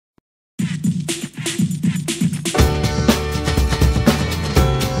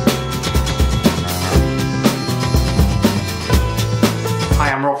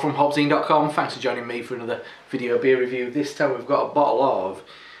HopZine.com. Thanks for joining me for another video beer review. This time we've got a bottle of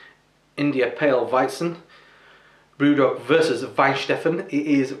India Pale Weizen, BrewDog versus Weihenstephan. It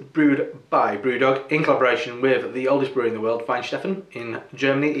is brewed by BrewDog in collaboration with the oldest brewery in the world, Weihenstephan, in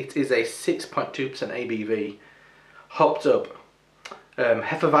Germany. It is a 6.2% ABV, hopped up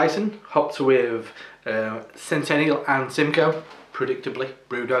Hefeweizen, hopped with Centennial and Simcoe. Predictably,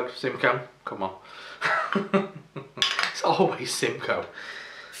 BrewDog, Simcoe, come on. It's always Simcoe.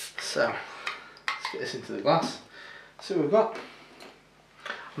 So, let's get this into the glass. See what we've got.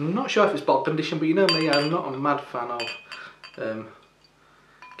 I'm not sure if it's bottle condition, but you know me, I'm not a mad fan of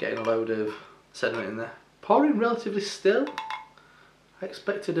getting a load of sediment in there. Pouring relatively still. I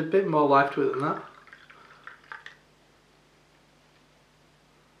expected a bit more life to it than that.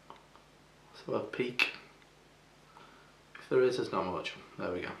 So a peek. If there is, there's not much.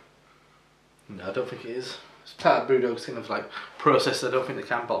 There we go. No, I don't think it is. It's part of BrewDog's kind of like process. I don't think they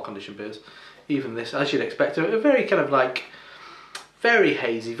can bottle condition beers. Even this, as you'd expect, a very kind of like very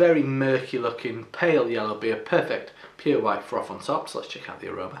hazy, very murky looking, pale yellow beer, perfect, pure white froth on top. So let's check out the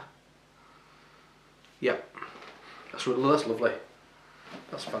aroma. Yep, that's lovely.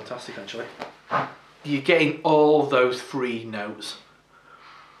 That's fantastic actually. You're getting all those three notes.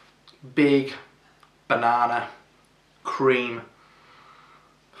 Big, banana, cream.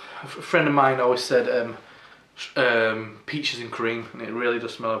 A friend of mine always said peaches and cream, and it really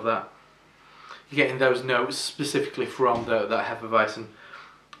does smell of that. You're getting those notes specifically from that Hefeweizen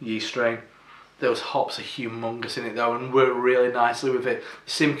yeast strain. Those hops are humongous in it though, and work really nicely with it.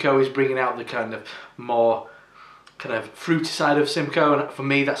 Simcoe is bringing out the kind of more kind of fruity side of Simcoe, and for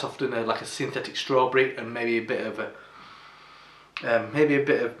me that's often like a synthetic strawberry and maybe a bit of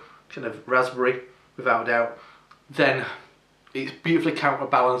kind of raspberry, without a doubt. Then it's beautifully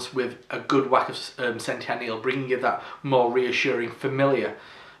counterbalanced with a good whack of Centennial, bringing you that more reassuring, familiar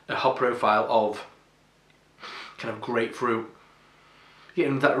hop profile of kind of grapefruit.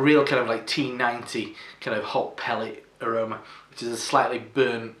 Getting that real kind of like T90 kind of hot pellet aroma, which is a slightly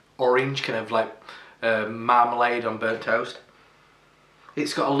burnt orange, kind of like marmalade on burnt toast.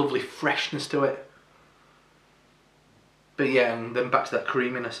 It's got a lovely freshness to it. But yeah, and then back to that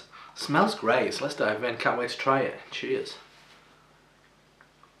creaminess. Smells great, so let's dive in. Can't wait to try it. Cheers.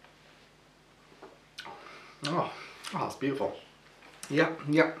 Oh, that's beautiful. Yep.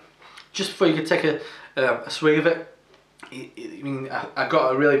 Just before you could take a swig of it, I mean, I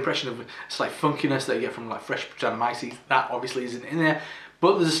got a real impression of slight funkiness that you get from like fresh Brettanomyces. That obviously isn't in there,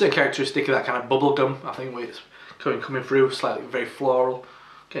 but there's a certain characteristic of that kind of bubble gum, I think, where it's coming through, slightly very floral,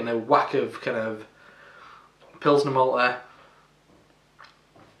 getting a whack of kind of Pilsner malt there.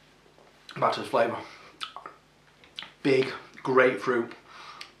 Back to the flavour. Big grapefruit,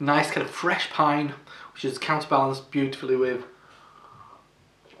 nice kind of fresh pine, which is counterbalanced beautifully with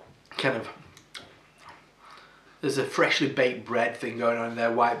kind of, there's a freshly baked bread thing going on in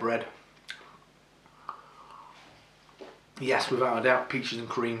there, white bread. Yes, without a doubt, peaches and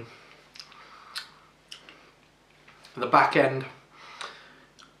cream. At the back end,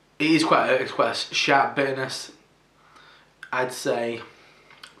 it's quite a sharp bitterness. I'd say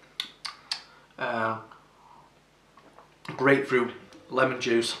grapefruit, lemon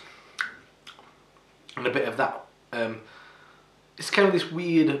juice, and a bit of that. It's kind of this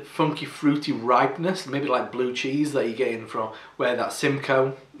weird, funky, fruity ripeness, maybe like blue cheese that you're getting from where that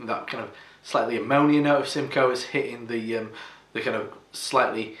Simcoe, that kind of slightly ammonia note of Simcoe is hitting the kind of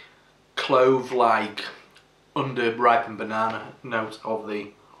slightly clove-like, under-ripened banana note of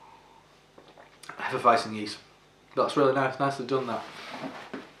the Hefeweizen yeast. That's really nice, nicely done that.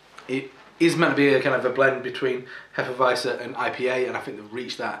 It is meant to be a kind of a blend between Hefeweizen and IPA, and I think they've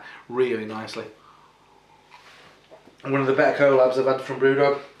reached that really nicely. One of the better collabs I've had from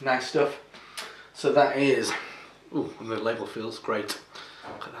BrewDog. Nice stuff. So that is, ooh, and the label feels great.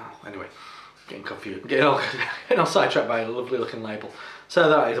 Look at that. Anyway, getting confused, getting all sidetracked by a lovely looking label. So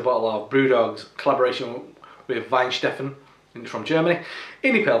that is a bottle of BrewDog's collaboration with Weihenstephan from Germany.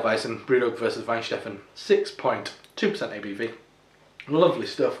 India Pale Weizen, BrewDog versus Weihenstephan, 6.2% ABV. Lovely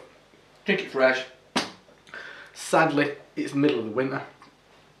stuff. Drink it fresh. Sadly, it's the middle of the winter,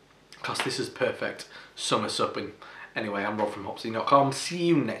 because this is perfect summer supping. Anyway, I'm Rob from HopZine.com. See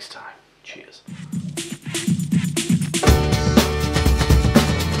you next time. Cheers.